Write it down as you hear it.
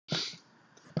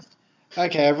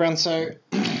Okay, everyone, so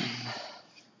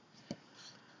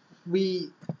we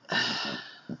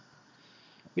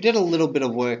did a little bit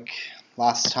of work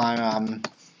last time,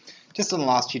 just on the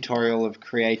last tutorial of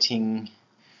creating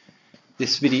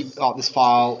this this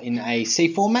file in a C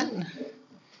format.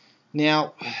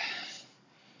 Now,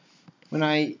 when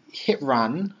I hit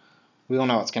run, we all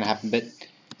know what's going to happen, but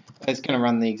it's going to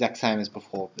run the exact same as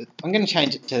before. But I'm going to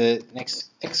change it to an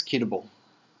executable.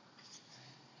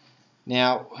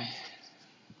 Now,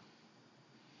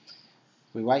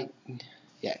 we wait.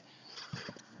 Yeah.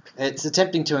 It's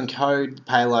attempting to encode the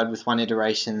payload with one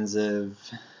iterations of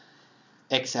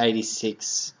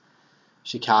x86,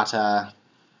 Shikata,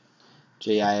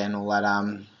 GA and all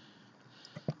that.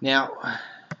 Now,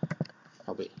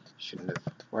 probably shouldn't have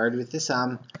worried with this,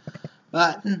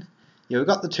 but yeah, we've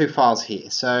got the two files here.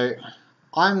 So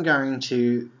I'm going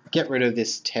to get rid of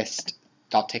this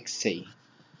test.txt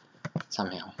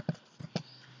somehow.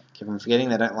 Keep on forgetting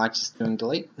they don't like just doing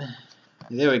delete.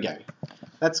 There we go.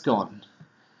 That's gone.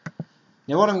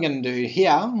 Now what I'm going to do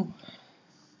here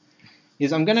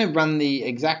is I'm going to run the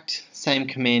exact same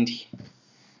command.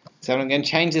 So I'm going to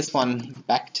change this one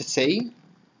back to C.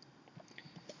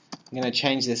 I'm going to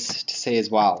change this to C as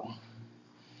well.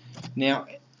 Now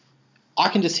I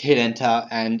can just hit enter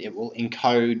and it will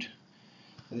encode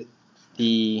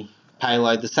the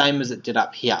payload the same as it did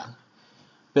up here.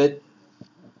 But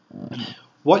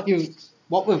what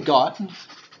we've got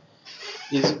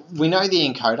is we know the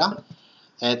encoder.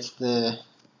 It's the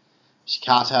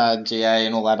Shikata, GA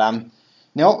and all that.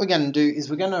 Now what we're going to do is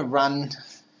we're going to run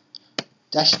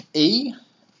 -E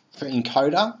for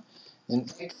encoder, then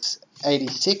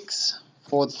x86 /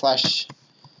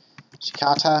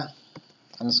 Shikata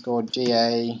 _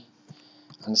 GA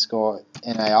 _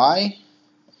 NAI,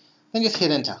 then just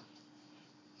hit enter.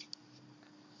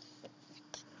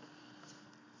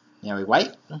 Now we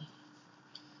wait.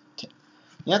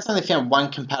 Now it's only found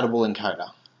one compatible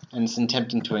encoder and it's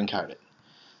attempting to encode it.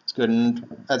 It's good,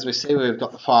 and as we see we've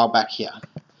got the file back here.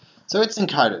 So it's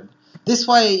encoded. This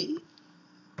way,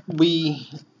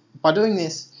 by doing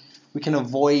this, we can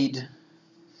avoid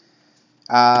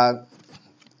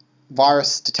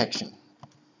virus detection.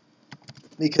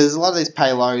 Because a lot of these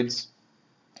payloads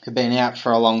have been out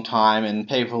for a long time and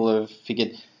people have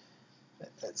figured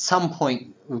at some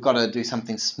point we've got to do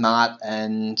something smart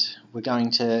and we're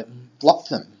going to block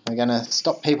them. We're going to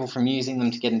stop people from using them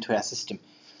to get into our system.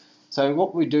 So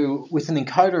what we do with an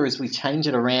encoder is we change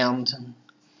it around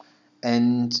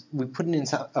and we put it in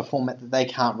a format that they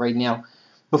can't read. Now,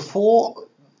 before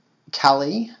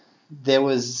Kali, there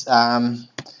was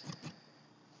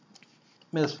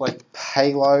Metasploit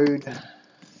payload.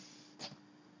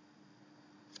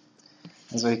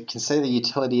 As we can see, the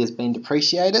utility has been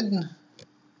depreciated.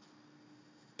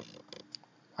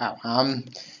 Wow.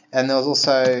 And there was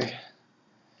also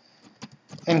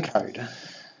Encode.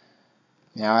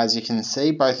 Now, as you can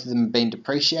see, both of them have been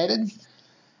depreciated,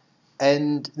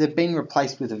 and they've been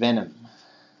replaced with Venom.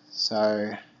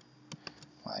 So,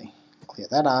 I clear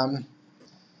that.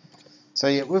 So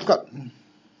yeah, we've got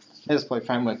Metasploit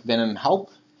framework Venom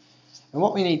help, and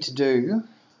what we need to do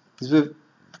is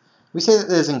we see that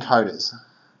there's encoders.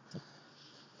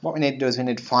 What we need to do is we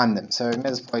need to find them. So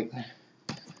Metasploit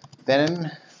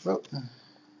Venom. Whoop,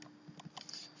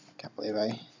 can't believe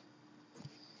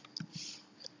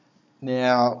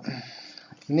Now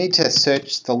we need to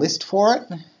search the list for it,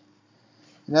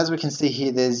 and as we can see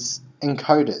here, there's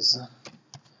encoders.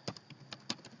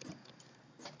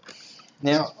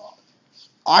 Now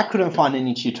I couldn't find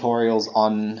any tutorials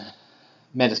on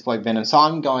Metasploit Venom, so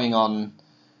I'm going on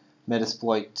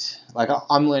Metasploit. Like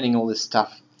I'm learning all this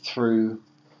stuff through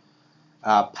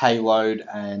payload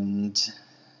and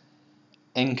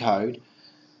encode,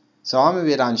 so I'm a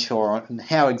bit unsure on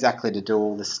how exactly to do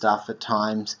all this stuff at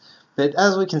times. But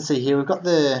as we can see here, we've got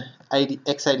the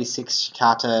x86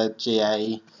 Shikata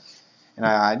GA and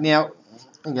AI. Now,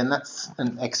 again, that's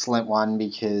an excellent one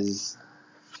because,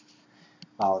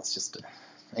 well, it's just an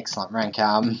excellent rank.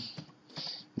 Now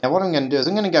what I'm going to do is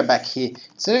I'm going to go back here.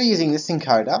 Instead of using this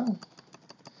encoder, I'm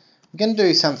going to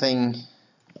do something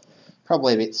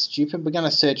probably a bit stupid. We're going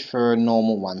to search for a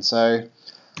normal one. So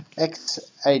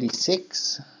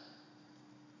x86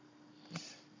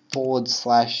 /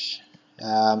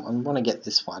 I want to get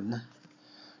this one.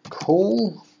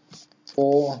 Call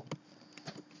for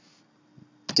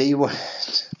D-word.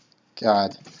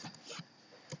 God,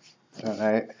 I don't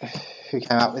know who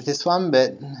came up with this one,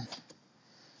 but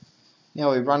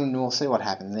now we run and we'll see what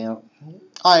happens. Now,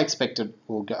 I expect it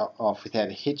will go off without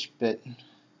a hitch, but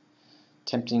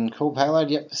attempting call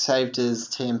payload, yep, saved as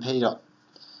tmp.txt.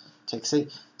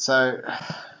 So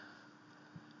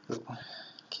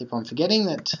keep on forgetting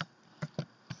that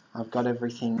I've got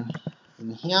everything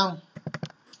in here.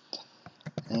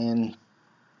 And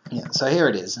yeah, so here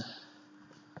it is.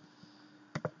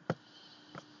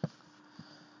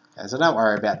 Okay, so don't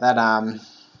worry about that. I'm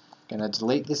going to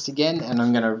delete this again, and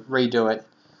I'm going to redo it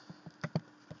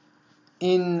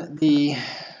in the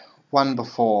one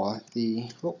before.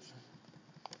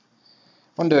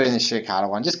 I'm doing in the Shikata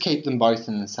one. Just keep them both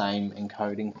in the same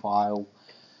encoding file.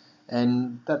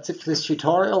 And that's it for this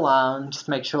tutorial. Just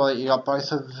make sure that you got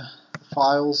both of the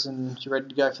files and you're ready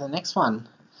to go for the next one.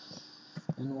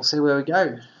 And we'll see where we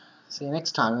go. See you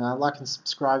next time. Like and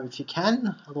subscribe if you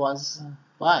can. Otherwise,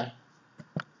 bye.